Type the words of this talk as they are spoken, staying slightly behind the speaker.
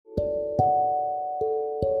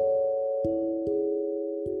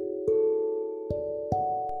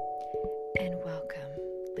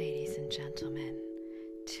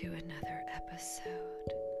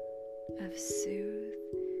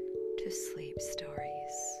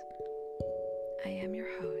Stories. I am your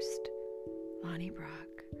host, Lonnie Brock,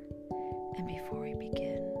 and before we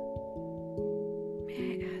begin,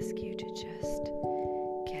 may I ask you to just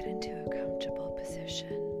get into a comfortable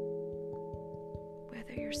position,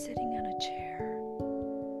 whether you're sitting on a chair,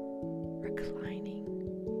 reclining,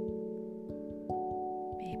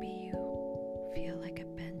 maybe you feel like a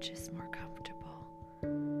bench is more comfortable,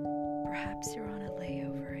 perhaps you're on a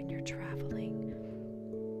layover and you're traveling,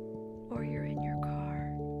 or you're in your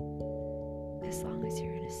car. As long as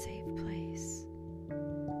you're in a safe place,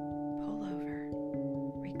 pull over,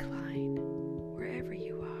 recline, wherever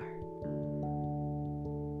you are.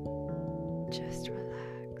 Just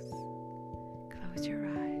relax. Close your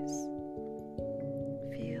eyes.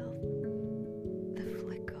 Feel the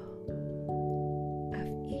flickle of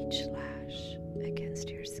each lash against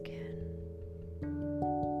your skin.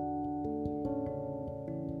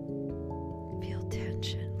 Feel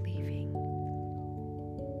tension leaving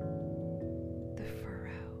the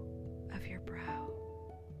furrow of your brow,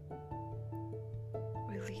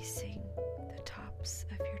 releasing the tops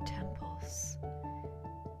of your temples,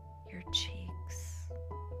 your cheeks,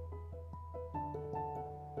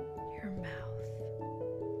 your mouth,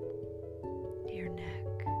 your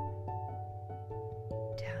neck,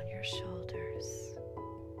 down your shoulders,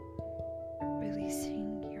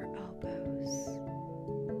 releasing your elbows,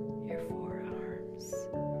 your forearms,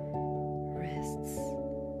 wrists,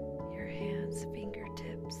 your hands,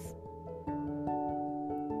 fingertips,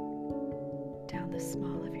 down the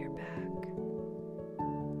small of your back,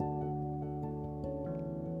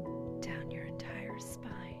 down your entire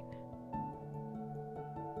spine,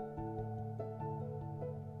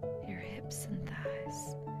 your hips and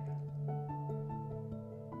thighs,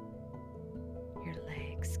 your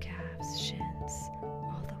legs, calves, shins,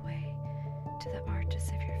 all the way to the arches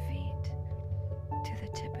of your feet, to the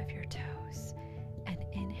tip of your toes, and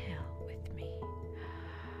inhale with me,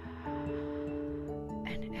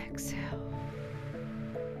 and exhale.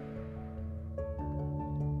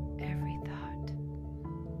 Every thought.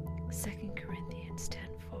 2 Corinthians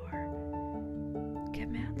 10:4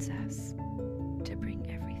 commands us to bring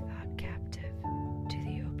every thought captive to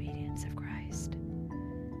the obedience of Christ.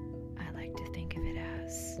 I like to think of it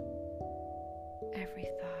as every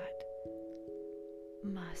thought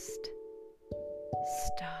must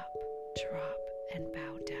stop, drop, and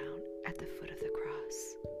bow down at the foot of the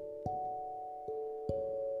cross.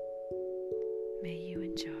 May you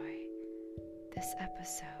enjoy this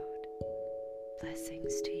episode.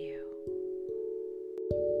 Blessings to you.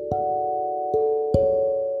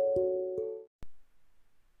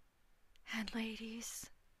 And ladies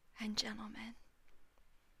and gentlemen,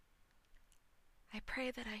 I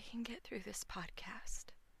pray that I can get through this podcast.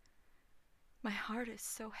 My heart is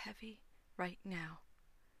so heavy right now.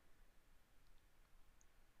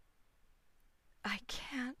 I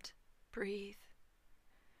can't breathe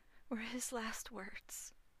were his last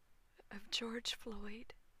words of George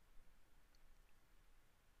Floyd.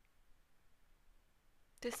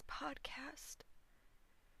 This podcast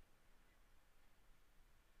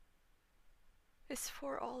is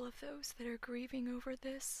for all of those that are grieving over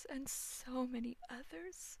this and so many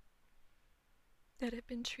others that have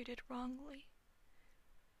been treated wrongly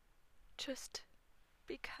just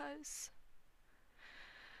because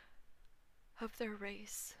of their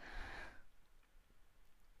race.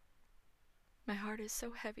 My heart is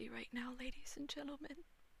so heavy right now, ladies and gentlemen,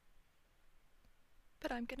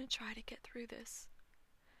 but I'm going to try to get through this.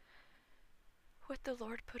 What the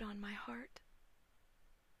Lord put on my heart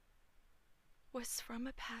was from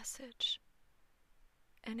a passage,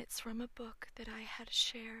 and it's from a book that I had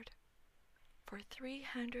shared for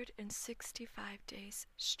 365 days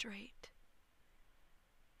straight.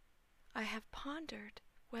 I have pondered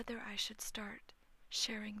whether I should start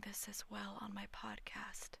sharing this as well on my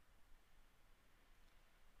podcast.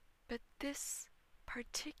 But this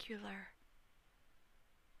particular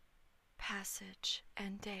passage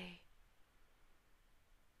and day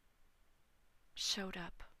showed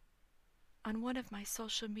up on one of my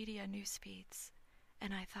social media news feeds,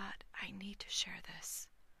 and I thought, I need to share this.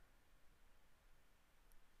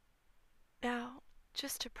 Now,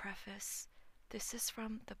 just to preface, this is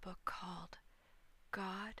from the book called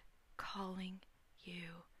God Calling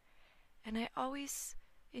You, and I always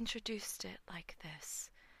introduced it like this: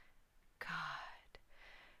 God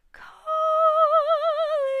calling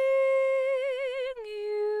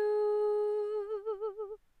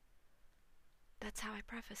you. That's how I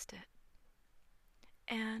prefaced it.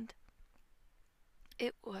 And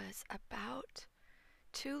it was about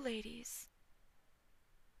two ladies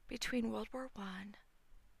between World War I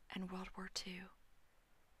and World War II.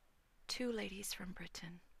 two ladies from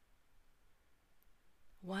Britain.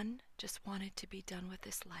 One just wanted to be done with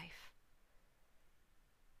this life,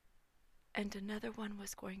 and another one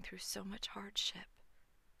was going through so much hardship.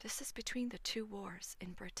 This is between the two wars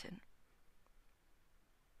in Britain.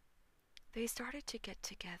 They started to get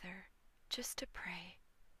together just to pray,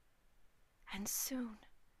 and soon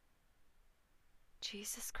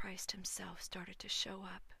Jesus Christ himself started to show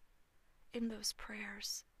up in those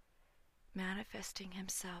prayers, manifesting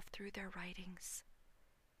himself through their writings.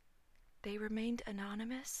 They remained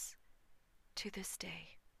anonymous to this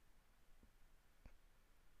day.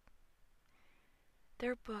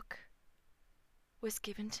 Their book was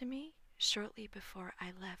given to me shortly before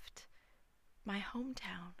I left my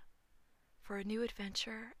hometown for a new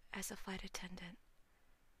adventure as a flight attendant,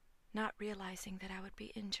 not realizing that I would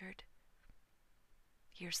be injured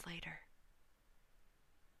years later.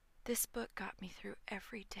 This book got me through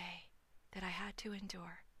every day that I had to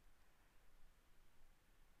endure.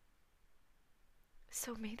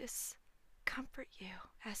 So may this comfort you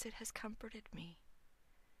as it has comforted me.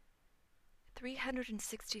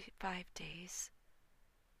 365 days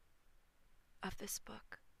of this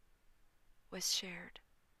book was shared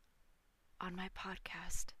on my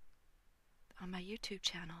podcast, on my YouTube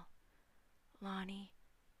channel, Lonnie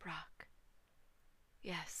Brock.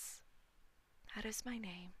 Yes, that is my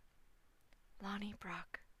name, Lonnie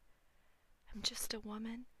Brock. I'm just a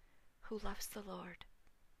woman who loves the Lord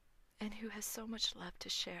and who has so much love to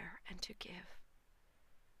share and to give.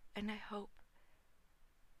 And I hope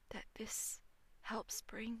that this helps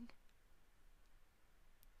bring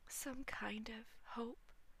some kind of hope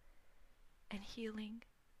and healing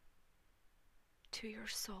to your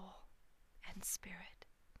soul and spirit.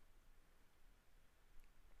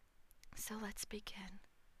 So let's begin.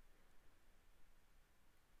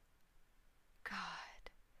 God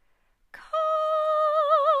calling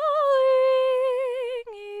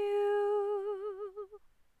you.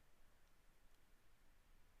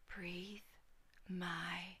 Breathe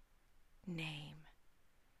my name.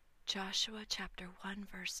 Joshua chapter 1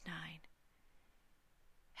 verse 9.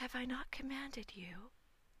 Have I not commanded you?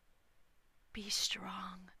 Be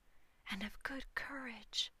strong and of good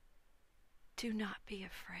courage. Do not be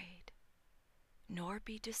afraid, nor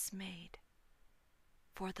be dismayed,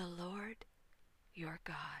 for the Lord your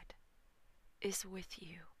God is with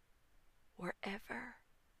you wherever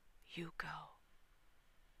you go.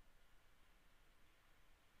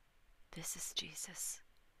 This is Jesus.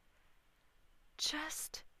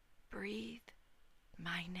 Just breathe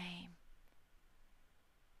my name.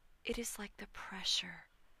 It is like the pressure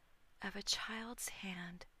of a child's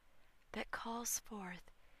hand that calls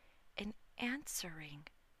forth an answering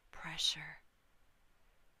pressure,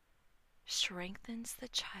 strengthens the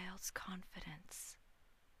child's confidence,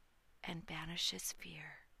 and banishes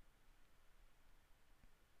fear.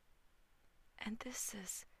 And this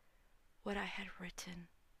is what I had written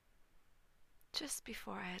just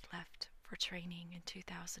before I had left for training in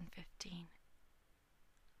 2015.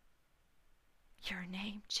 Your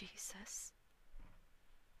name, Jesus.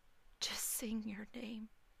 Just sing your name.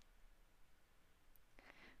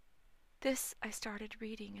 This I started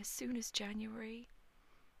reading as soon as January.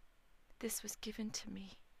 This was given to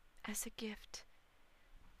me as a gift.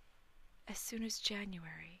 As soon as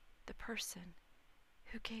January, the person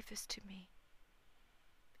who gave this to me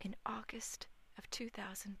in August of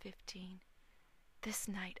 2015, this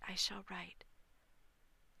night I shall write.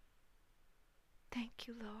 Thank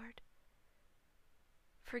you, Lord,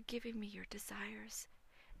 for giving me your desires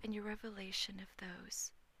and your revelation of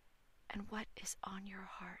those and what is on your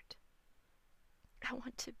heart. I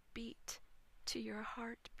want to beat to your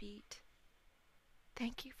heartbeat.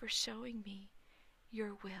 Thank you for showing me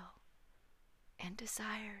your will and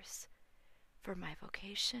desires for my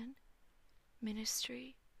vocation,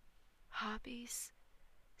 ministry, hobbies,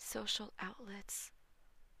 social outlets,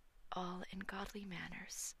 all in godly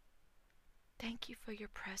manners. Thank you for your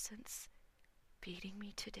presence beating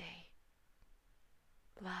me today.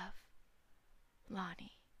 Love,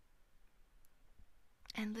 Lonnie.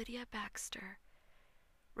 And Lydia Baxter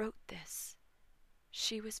wrote this.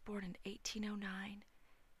 She was born in 1809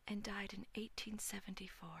 and died in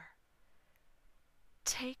 1874.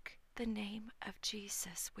 Take the name of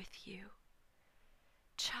Jesus with you,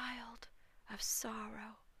 child of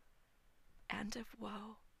sorrow and of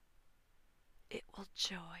woe. It will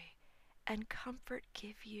joy and comfort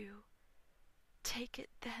give you. Take it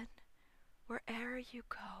then, where'er you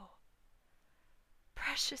go.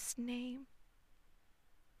 Precious name,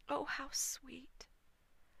 oh how sweet,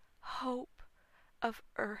 hope of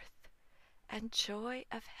earth and joy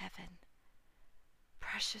of heaven.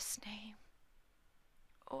 Precious name,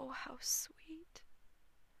 oh, how sweet!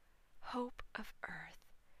 Hope of earth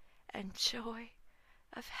and joy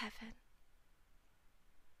of heaven.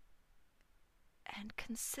 And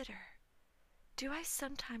consider, do I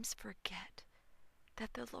sometimes forget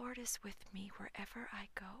that the Lord is with me wherever I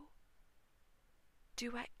go?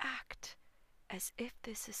 Do I act as if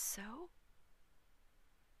this is so?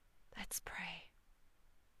 Let's pray.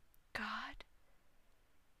 God,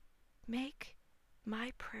 make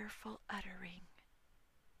my prayerful uttering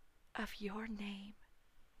of your name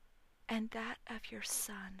and that of your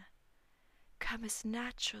Son come as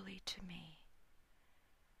naturally to me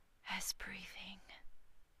as breathing.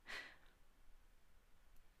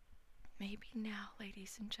 Maybe now,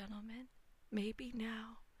 ladies and gentlemen, maybe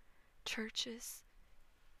now, churches,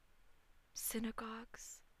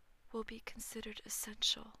 synagogues will be considered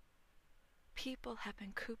essential. People have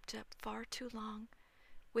been cooped up far too long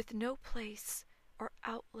with no place or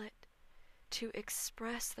outlet to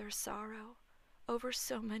express their sorrow over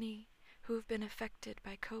so many who have been affected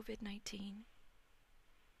by COVID-19.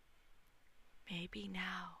 Maybe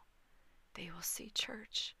now they will see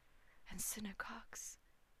church and synagogues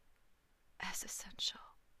as essential.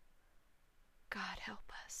 God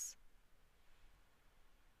help us.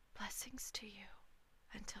 Blessings to you.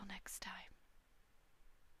 Until next time.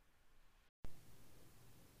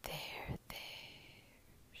 There.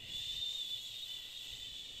 Shh.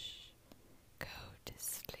 Go to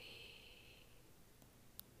sleep.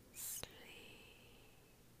 Sleep.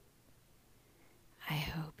 I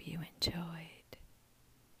hope you enjoyed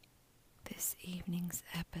this evening's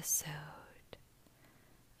episode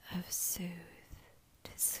of Soothe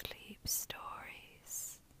to Sleep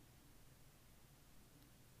Stories.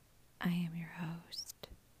 I am your host,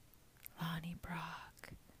 Lonnie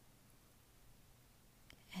Brock,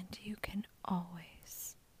 and you can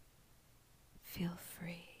always feel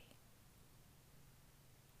free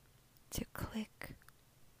to click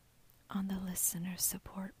on the listener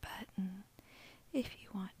support button if you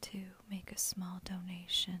want to make a small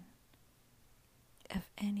donation of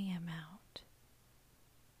any amount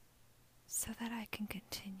so that I can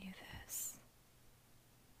continue this.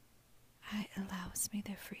 It allows me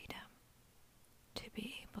the freedom to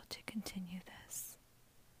be able to continue this,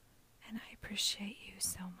 and I appreciate you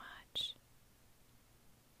so much.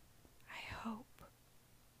 I hope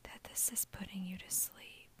that this is putting you to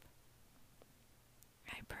sleep.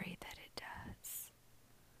 I pray that it does.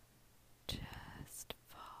 Just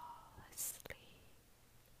fall asleep.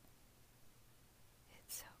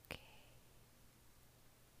 It's okay.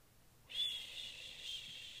 Shh.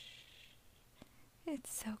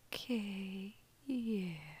 It's okay.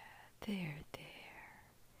 Yeah, there.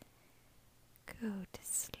 Go to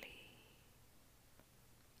sleep.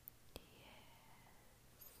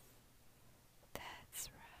 Yes, that's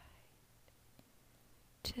right.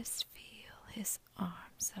 Just feel his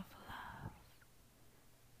arms of love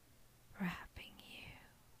wrapping you.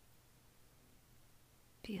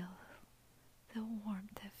 Feel the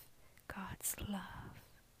warmth of God's love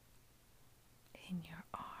in your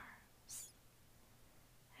arms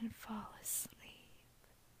and fall asleep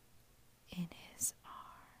in his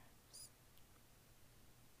arms.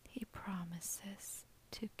 He promises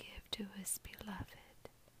to give to his beloved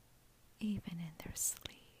even in their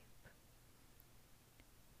sleep.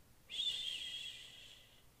 Shh.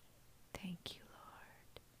 Thank you,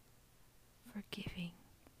 Lord, for giving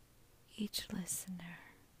each listener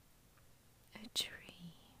a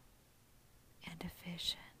dream and a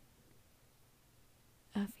vision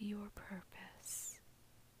of your purpose